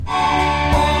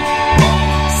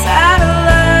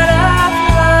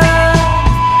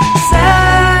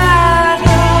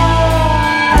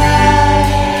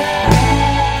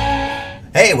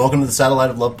welcome to the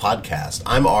Satellite of Love podcast.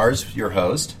 I'm Ars, your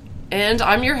host. And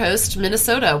I'm your host,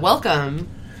 Minnesota. Welcome.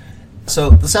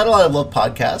 So, the Satellite of Love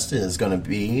podcast is going to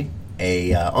be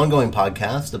a ongoing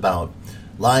podcast about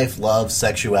life, love,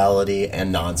 sexuality,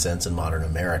 and nonsense in modern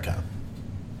America.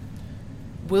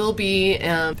 We'll be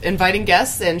inviting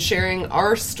guests and sharing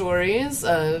our stories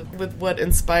with what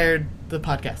inspired the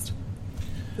podcast.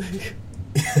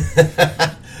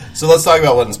 So let's talk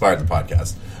about what inspired the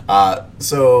podcast.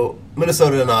 So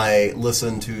Minnesota and I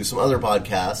listened to some other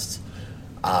podcasts.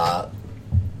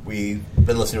 We've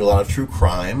been listening to a lot of true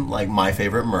crime, like My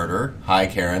Favorite Murder. Hi,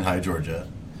 Karen. Hi, Georgia.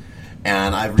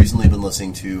 And I've recently been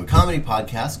listening to a comedy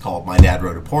podcast called My Dad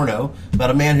Wrote a Porno, about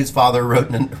a man whose father wrote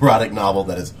an erotic novel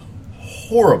that is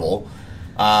horrible,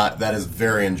 that is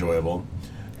very enjoyable.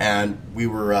 And we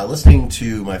were listening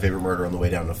to My Favorite Murder on the way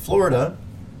down to Florida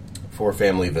for a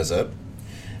family visit.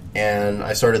 And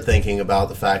I started thinking about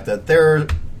the fact that there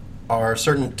are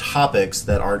certain topics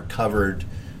that aren't covered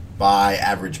by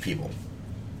average people,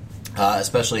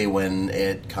 especially when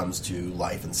it comes to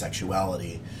life and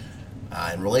sexuality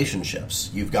and relationships.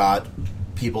 You've got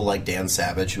people like Dan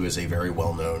Savage, who is a very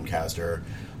well-known caster,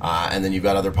 and then you've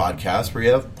got other podcasts where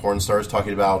you have porn stars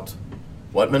talking about,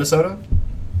 what, Minnesota?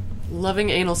 Loving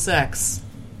anal sex.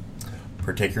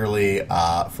 Particularly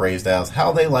phrased as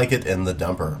how they like it in the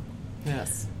dumper.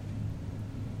 Yes.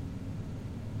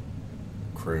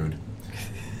 Crude.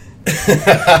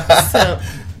 So,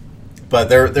 but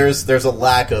there's a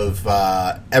lack of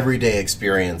everyday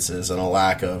experiences and a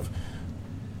lack of,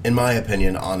 in my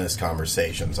opinion, honest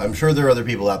conversations. I'm sure there are other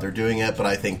people out there doing it, but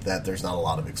I think that there's not a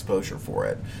lot of exposure for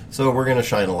it. So we're going to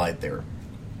shine a light there.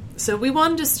 So we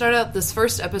wanted to start out this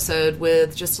first episode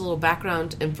with just a little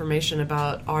background information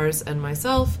about Ars and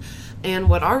myself and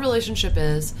what our relationship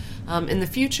is. In the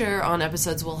future, on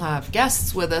episodes, we'll have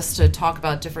guests with us to talk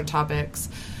about different topics.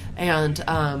 And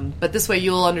but this way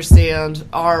you'll understand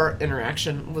our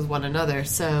interaction with one another.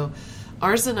 So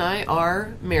Ars and I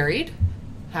are married,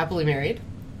 happily married.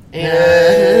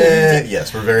 And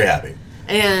yes, we're very happy.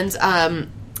 And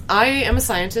I am a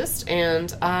scientist,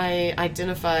 and I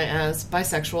identify as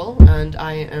bisexual, and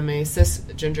I am a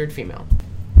cisgendered female.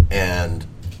 And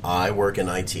I work in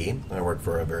IT. I work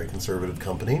for a very conservative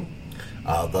company,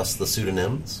 thus the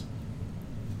pseudonyms.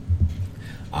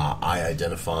 I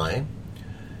identify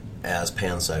as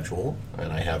pansexual,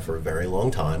 and I have for a very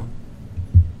long time.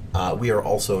 We are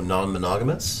also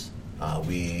non-monogamous.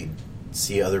 We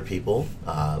see other people.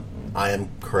 I am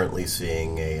currently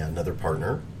seeing another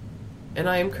partner. And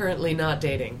I am currently not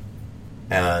dating.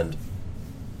 And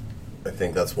I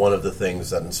think that's one of the things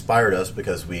that inspired us,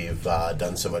 because we've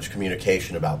done so much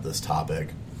communication about this topic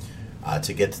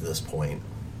to get to this point.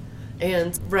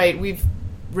 And, right, we've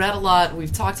read a lot,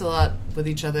 we've talked a lot with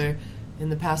each other in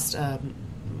the past,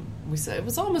 we said it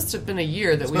was almost been a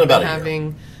year that we've been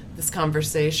having this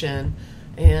conversation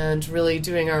and really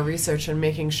doing our research and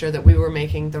making sure that we were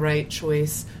making the right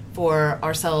choice for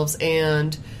ourselves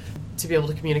and to be able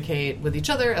to communicate with each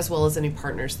other as well as any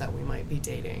partners that we might be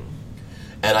dating.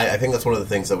 And I think that's one of the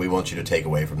things that we want you to take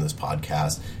away from this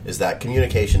podcast, is that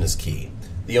communication is key.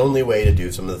 The only way to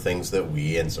do some of the things that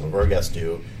we and some of our guests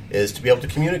do is to be able to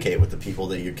communicate with the people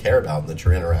that you care about and that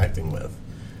you're interacting with.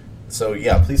 So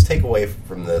yeah, please take away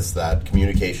from this that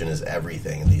communication is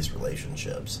everything in these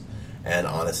relationships. And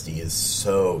honesty is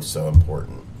so, so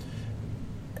important.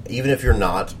 Even if you're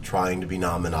not trying to be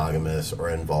non-monogamous or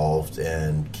involved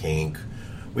in kink,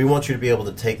 we want you to be able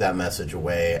to take that message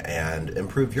away and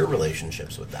improve your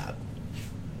relationships with that.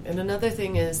 And another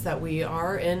thing is that we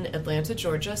are in Atlanta,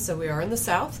 Georgia, so we are in the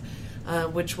South,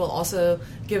 which will also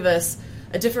give us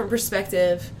a different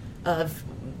perspective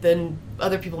than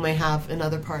other people may have in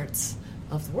other parts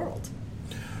of the world.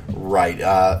 Right.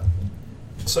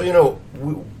 So,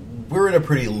 we're in a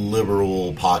pretty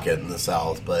liberal pocket in the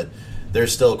South, but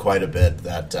there's still quite a bit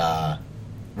that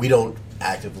we don't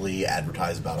actively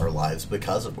advertise about our lives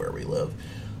because of where we live,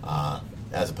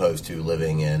 as opposed to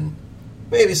living in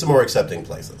maybe some more accepting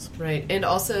places. Right, and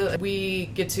also we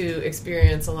get to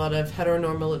experience a lot of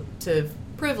heteronormative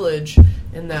privilege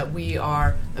in that we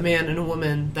are a man and a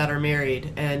woman that are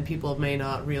married, and people may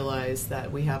not realize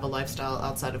that we have a lifestyle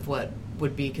outside of what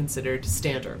would be considered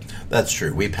standard. That's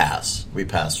true. We pass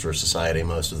for society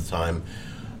most of the time.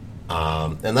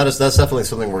 And that's definitely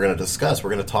something we're going to discuss. We're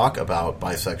going to talk about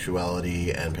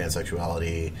bisexuality and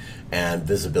pansexuality and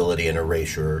visibility and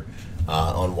erasure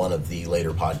on one of the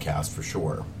later podcasts for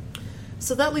sure.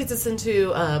 So that leads us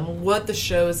into what the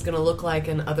show is going to look like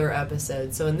in other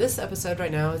episodes. So in this episode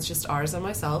right now, it's just Ars and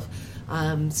myself,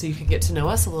 so you can get to know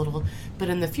us a little. But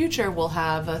in the future, we'll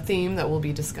have a theme that we'll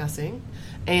be discussing,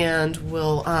 and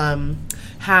we'll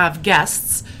have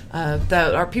guests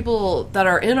that are people that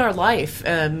are in our life,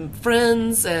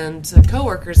 friends and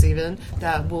coworkers even,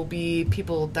 that will be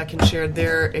people that can share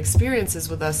their experiences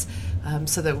with us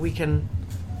so that we can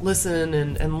listen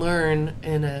and learn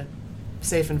in a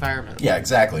safe environment. Yeah,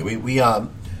 exactly. We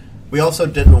also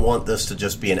didn't want this to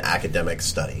just be an academic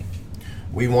study.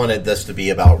 We wanted this to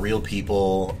be about real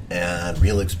people and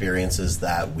real experiences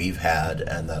that we've had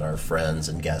and that our friends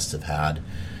and guests have had,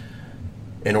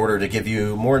 in order to give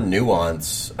you more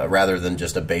nuance rather than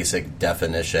just a basic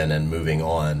definition and moving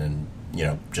on and,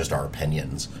 just our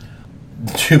opinions.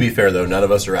 To be fair, though, none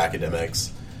of us are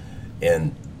academics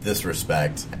in this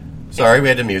respect. Sorry, we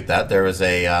had to mute that. There was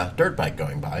a dirt bike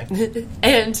going by.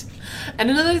 And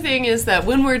another thing is that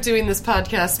when we're doing this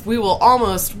podcast, we will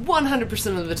almost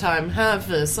 100% of the time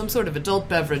have some sort of adult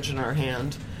beverage in our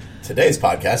hand. Today's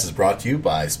podcast is brought to you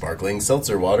by sparkling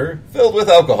seltzer water filled with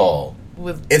alcohol.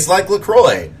 It's like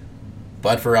LaCroix,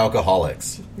 but for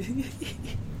alcoholics.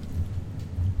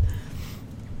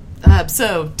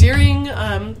 So during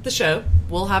the show,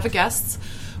 we'll have a guest.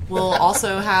 We'll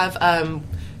also have...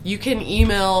 you can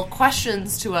email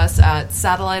questions to us at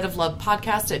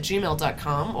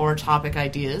satelliteoflovepodcast@gmail.com, or topic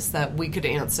ideas that we could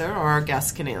answer or our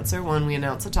guests can answer when we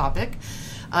announce a topic.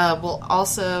 We'll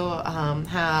also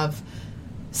have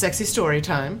Sexy Story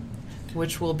Time,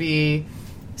 which will be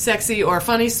sexy or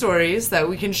funny stories that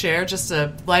we can share, just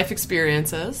life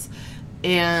experiences,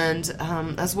 and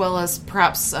as well as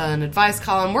perhaps an advice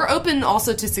column. We're open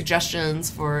also to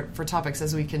suggestions for topics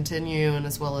as we continue, and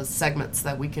as well as segments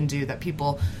that we can do that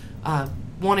people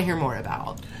want to hear more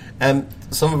about. And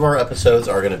some of our episodes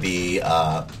are going to be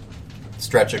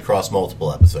stretch across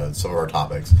multiple episodes, some of our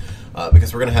topics,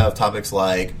 because we're going to have topics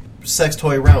like Sex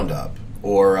Toy Roundup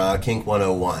or Kink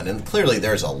 101, and clearly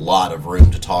there's a lot of room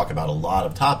to talk about a lot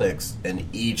of topics in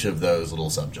each of those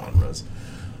little subgenres.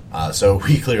 So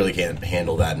we clearly can't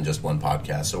handle that in just one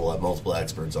podcast, so we'll have multiple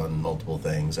experts on multiple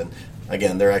things. And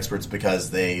again, they're experts because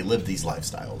they live these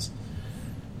lifestyles,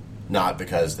 not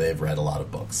because they've read a lot of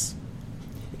books.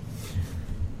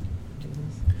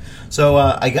 So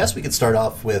I guess we could start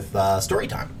off with story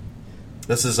time.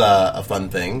 This is a fun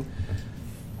thing.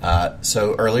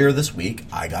 So earlier this week,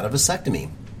 I got a vasectomy.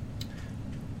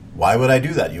 Why would I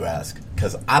do that, you ask?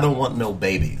 Because I don't want no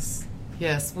babies.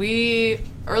 Yes,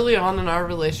 early on in our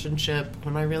relationship,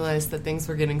 when I realized that things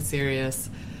were getting serious,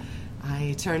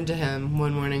 I turned to him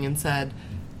one morning and said,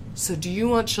 "So do you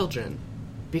want children?"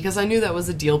 Because I knew that was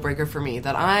a deal breaker for me,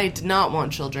 that I did not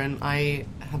want children. I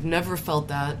have never felt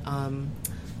that.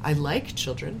 I like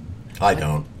children. I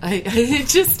don't. I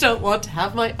just don't want to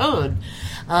have my own.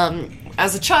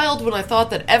 As a child, when I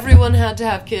thought that everyone had to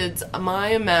have kids, I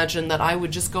imagined that I would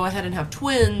just go ahead and have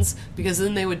twins, because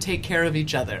then they would take care of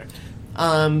each other.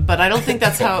 But I don't think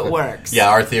that's how it works. Yeah,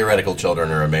 our theoretical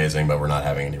children are amazing, but we're not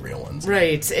having any real ones.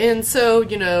 Right. And so,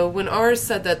 when Ars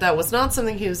said that was not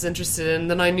something he was interested in,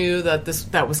 then I knew that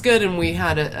that was good, and we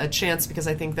had a chance, because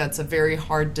I think that's a very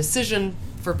hard decision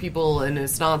for people, and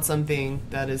it's not something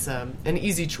that is an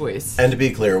easy choice. And to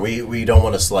be clear, we don't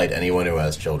want to slight anyone who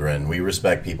has children. We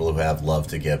respect people who have love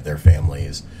to give their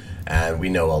families, and we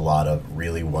know a lot of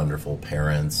really wonderful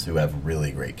parents who have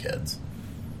really great kids.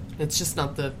 It's just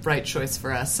not the right choice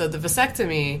for us. So the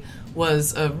vasectomy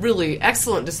was a really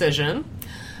excellent decision,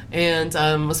 and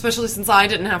especially since I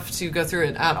didn't have to go through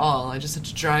it at all. I just had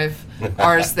to drive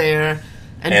Ars there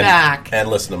and back. And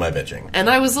listen to my bitching. And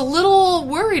I was a little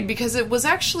worried because it was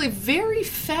actually very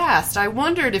fast. I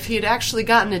wondered if he had actually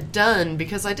gotten it done,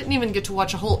 because I didn't even get to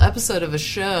watch a whole episode of a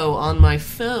show on my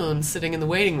phone sitting in the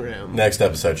waiting room. Next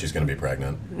episode, she's going to be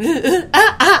pregnant.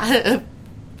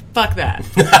 Fuck that.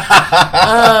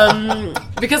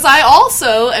 Because I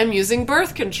also am using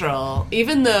birth control.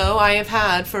 Even though I have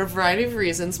had, for a variety of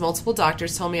reasons, multiple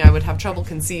doctors tell me I would have trouble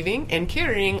conceiving and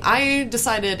carrying, I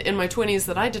decided in my 20s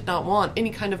that I did not want any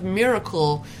kind of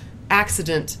miracle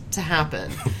accident to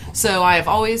happen. So I have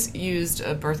always used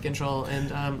birth control,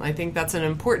 and I think that's an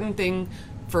important thing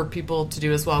for people to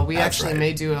do as well. We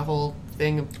may do a whole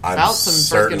thing about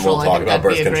some birth control. We'll talk about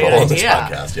birth control on this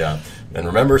podcast, yeah. And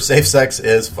remember, safe sex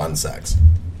is fun sex.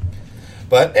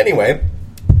 But anyway,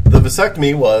 the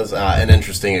vasectomy was an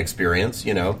interesting experience,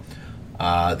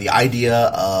 The idea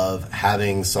of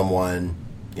having someone,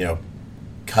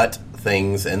 cut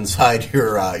things inside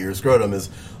your scrotum is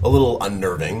a little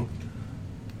unnerving.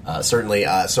 Certainly.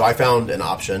 So I found an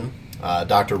option. A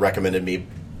doctor recommended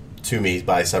to me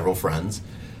by several friends.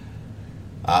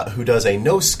 who does a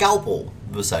no-scalpel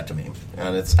vasectomy.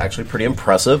 And it's actually pretty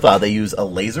impressive. They use a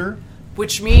laser.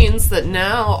 Which means that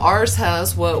now ours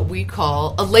has what we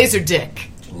call a laser dick.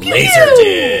 Laser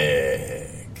dick!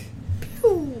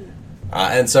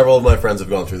 And several of my friends have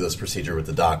gone through this procedure with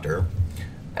the doctor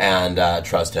and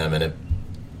trust him, and it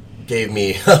gave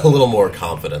me a little more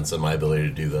confidence in my ability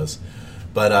to do this.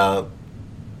 But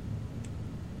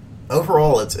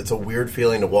overall, it's a weird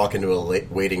feeling to walk into a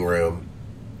waiting room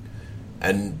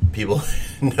and people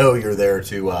know you're there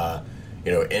to,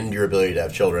 end your ability to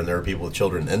have children. There are people with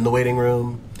children in the waiting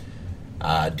room.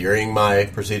 During my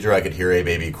procedure, I could hear a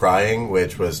baby crying,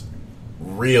 which was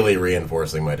really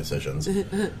reinforcing my decisions.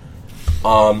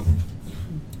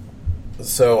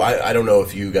 So I don't know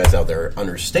if you guys out there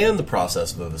understand the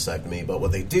process of a vasectomy, but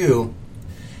what they do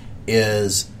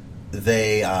is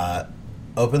they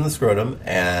open the scrotum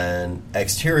and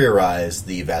exteriorize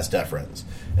the vas deferens.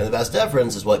 And the vas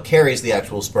deferens is what carries the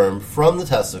actual sperm from the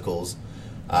testicles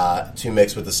to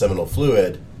mix with the seminal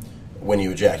fluid when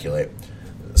you ejaculate.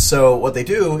 So what they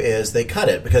do is they cut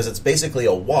it, because it's basically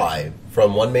a Y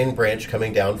from one main branch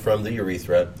coming down from the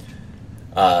urethra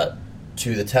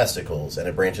to the testicles, and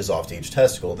it branches off to each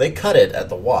testicle. They cut it at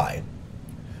the Y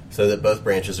so that both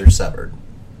branches are severed.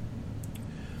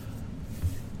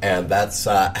 And that's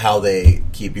how they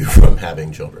keep you from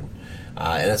having children.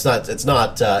 And it's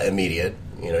not immediate.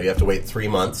 You have to wait 3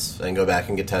 months and go back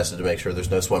and get tested to make sure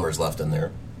there's no swimmers left in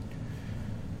there.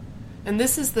 And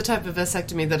this is the type of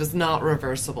vasectomy that is not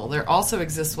reversible. There also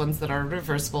exist ones that are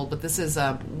reversible, but this is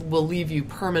will leave you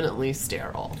permanently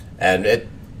sterile. And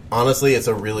honestly, it's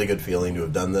a really good feeling to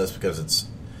have done this, because it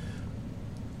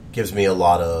gives me a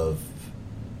lot of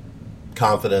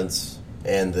confidence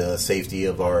in the safety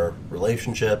of our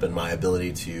relationship and my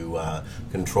ability to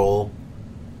control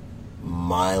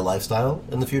my lifestyle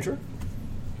in the future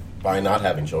by not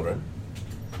having children.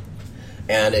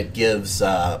 And it gives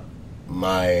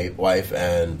my wife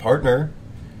and partner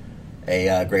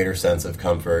a greater sense of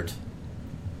comfort,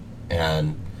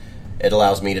 and it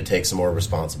allows me to take some more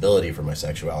responsibility for my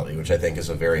sexuality, which I think is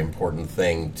a very important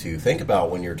thing to think about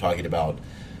when you're talking about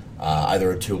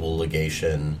either a tubal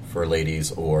ligation for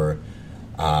ladies or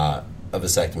a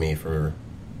vasectomy for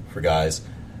guys.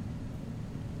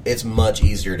 It's much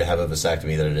easier to have a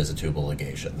vasectomy than it is a tubal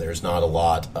ligation. There's not a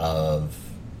lot of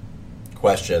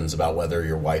questions about whether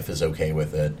your wife is okay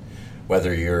with it,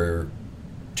 whether you're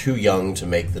too young to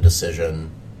make the decision.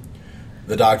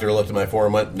 The doctor looked at my form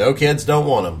and went, "No kids, don't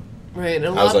want them." Right. I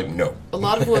was like, no. A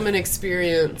lot of women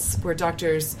experience where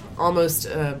doctors almost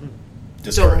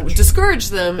discourage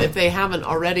them if they haven't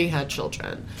already had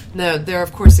children. Now, there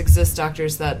of course exist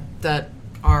doctors that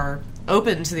are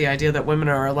open to the idea that women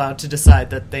are allowed to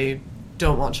decide that they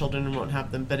don't want children and won't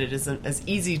have them, but it isn't as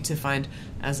easy to find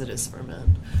as it is for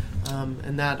men.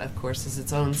 And that, of course, is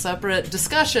its own separate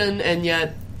discussion, and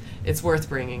yet it's worth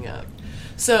bringing up.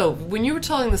 So, when you were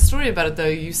telling the story about it, though,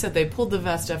 you said they pulled the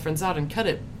vas deferens out and cut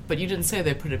it, but you didn't say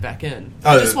they put it back in.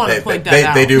 I just want to point that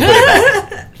out. They do put it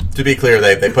back. To be clear,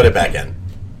 they put it back in.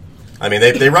 I mean,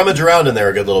 they rummage around in there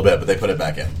a good little bit, but they put it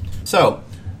back in. So,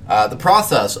 the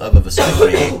process of a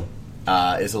vasectomy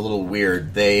is a little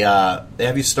weird. They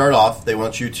have you start off, they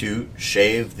want you to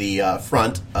shave the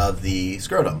front of the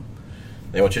scrotum.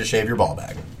 They want you to shave your ball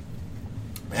bag.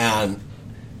 And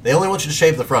they only want you to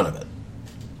shave the front of it.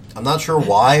 I'm not sure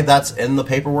why that's in the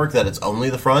paperwork, that it's only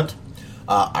the front.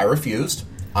 I refused.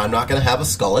 I'm not going to have a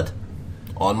skullet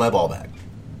on my ball bag.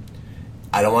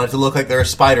 I don't want it to look like there are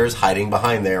spiders hiding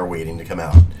behind there waiting to come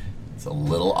out. It's a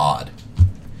little odd.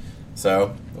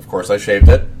 So, of course, I shaved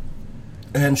it.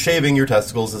 And shaving your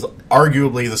testicles is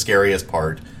arguably the scariest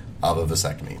part of a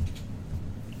vasectomy.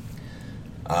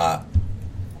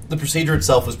 The procedure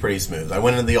itself was pretty smooth. I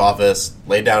went into the office,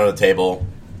 laid down at a table,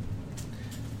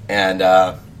 and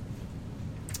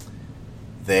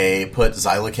they put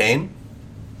xylocaine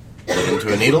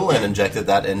into a needle and injected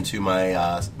that into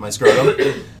my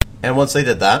scrotum. And once they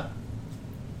did that,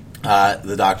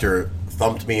 the doctor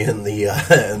thumped me in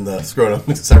the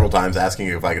scrotum several times, asking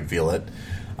if I could feel it.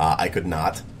 I could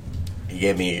not. He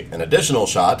gave me an additional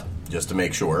shot just to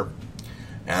make sure.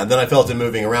 And then I felt him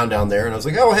moving around down there, and I was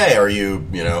like, "Oh, hey, are you,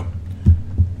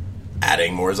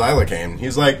 adding more xylocaine?"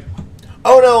 He's like,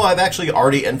 "Oh, no, I've actually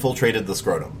already infiltrated the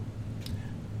scrotum."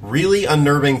 Really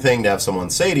unnerving thing to have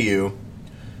someone say to you,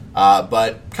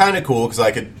 but kind of cool because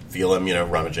I could feel him,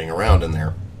 rummaging around in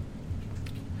there.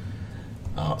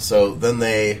 So then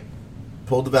they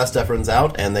pulled the vas deferens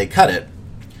out, and they cut it,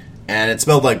 and it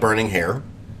smelled like burning hair.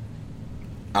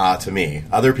 To me.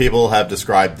 Other people have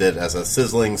described it as a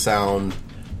sizzling sound,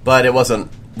 but it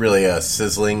wasn't really a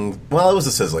sizzling... Well, it was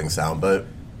a sizzling sound, but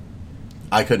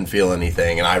I couldn't feel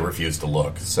anything, and I refused to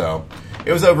look. So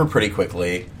it was over pretty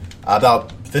quickly.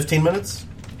 About 15 minutes?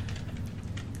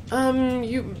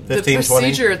 The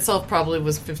procedure itself probably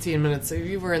was 15 minutes, so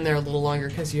you were in there a little longer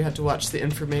because you had to watch the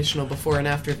informational before and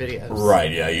after videos.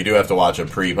 Right, yeah. You do have to watch a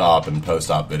pre-op and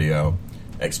post-op video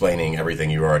explaining everything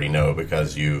you already know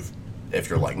because you've, if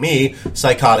you're like me,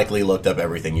 psychotically looked up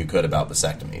everything you could about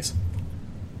vasectomies.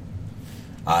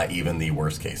 Even the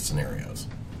worst-case scenarios.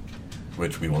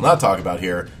 Which we will not talk about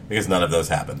here because none of those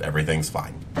happened. Everything's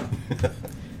fine.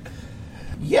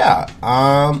 Yeah,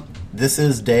 this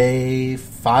is day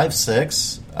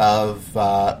 5-6 of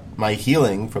my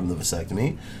healing from the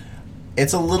vasectomy.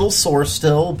 It's a little sore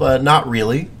still, but not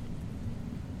really.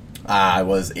 I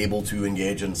was able to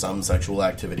engage in some sexual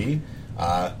activity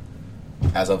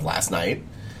as of last night.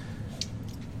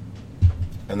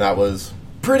 And that was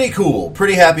pretty cool.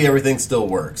 Pretty happy everything still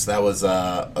works. That was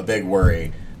a big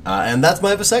worry. And that's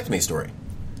my vasectomy story.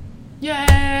 Yay!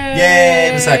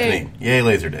 Yay, vasectomy. Yay,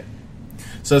 laser day.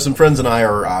 So some friends and I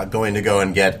are going to go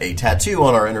and get a tattoo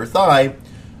on our inner thigh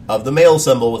of the male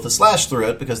symbol with a slash through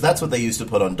it because that's what they used to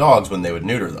put on dogs when they would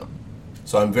neuter them.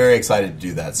 So I'm very excited to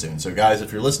do that soon. So guys,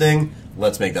 if you're listening,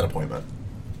 let's make that appointment.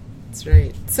 That's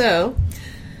right. So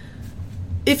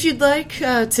if you'd like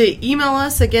to email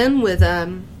us again with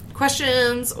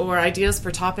questions or ideas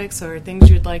for topics or things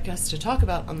you'd like us to talk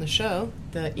about on the show,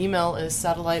 the email is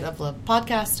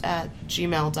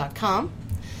satelliteoflovepodcast@gmail.com.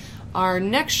 Our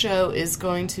next show is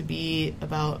going to be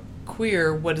about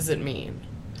queer. What does it mean?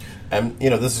 And,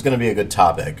 this is going to be a good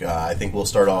topic. I think we'll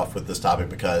start off with this topic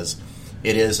because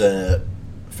it is a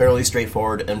fairly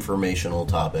straightforward informational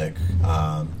topic.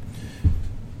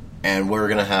 And we're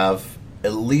going to have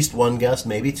at least one guest,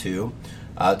 maybe two,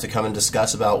 to come and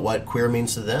discuss about what queer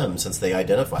means to them since they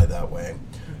identify that way.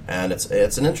 And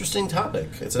it's an interesting topic.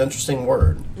 It's an interesting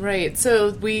word. Right. So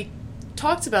we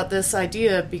talked about this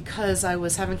idea because I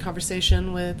was having a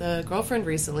conversation with a girlfriend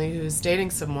recently who's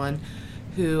dating someone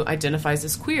who identifies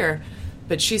as queer.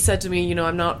 But she said to me,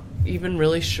 I'm not even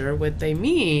really sure what they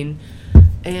mean.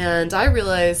 And I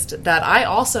realized that I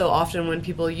also often, when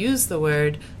people use the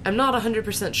word, I'm not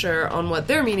 100% sure on what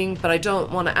they're meaning, but I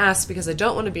don't want to ask because I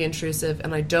don't want to be intrusive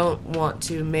and I don't want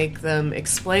to make them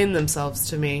explain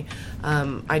themselves to me.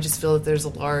 I just feel that there's a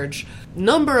large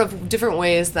number of different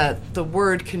ways that the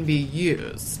word can be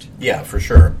used. Yeah, for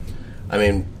sure. I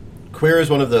mean, queer is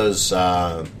one of those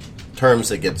terms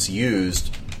that gets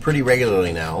used pretty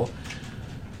regularly now.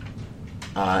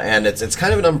 And it's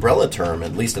kind of an umbrella term,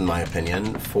 at least in my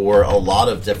opinion, for a lot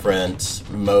of different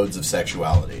modes of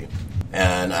sexuality.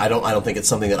 And I don't think it's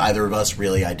something that either of us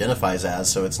really identifies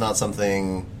as, so it's not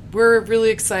something... We're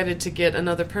really excited to get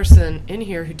another person in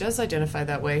here who does identify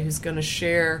that way, who's going to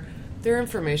share their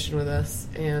information with us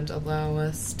and allow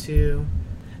us to...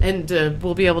 And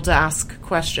we'll be able to ask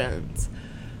questions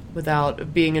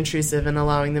without being intrusive and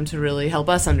allowing them to really help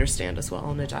us understand as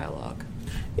well in a dialogue.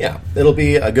 Yeah, it'll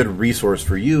be a good resource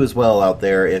for you as well out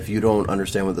there if you don't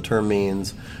understand what the term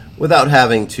means without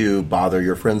having to bother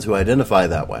your friends who identify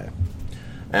that way.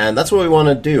 And that's what we want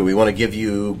to do. We want to give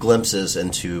you glimpses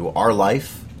into our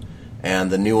life and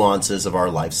the nuances of our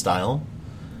lifestyle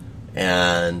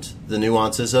and the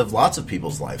nuances of lots of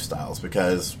people's lifestyles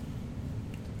because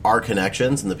our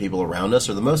connections and the people around us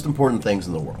are the most important things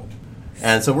in the world.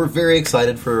 And so we're very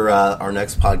excited for our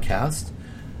next podcast.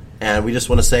 And we just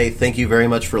want to say thank you very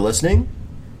much for listening.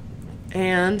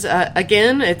 And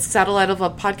again, it's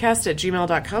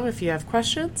satelliteoflovepodcast@gmail.com if you have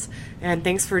questions. And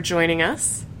thanks for joining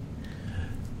us.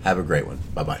 Have a great one.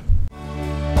 Bye-bye.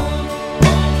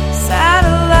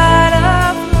 Satellite.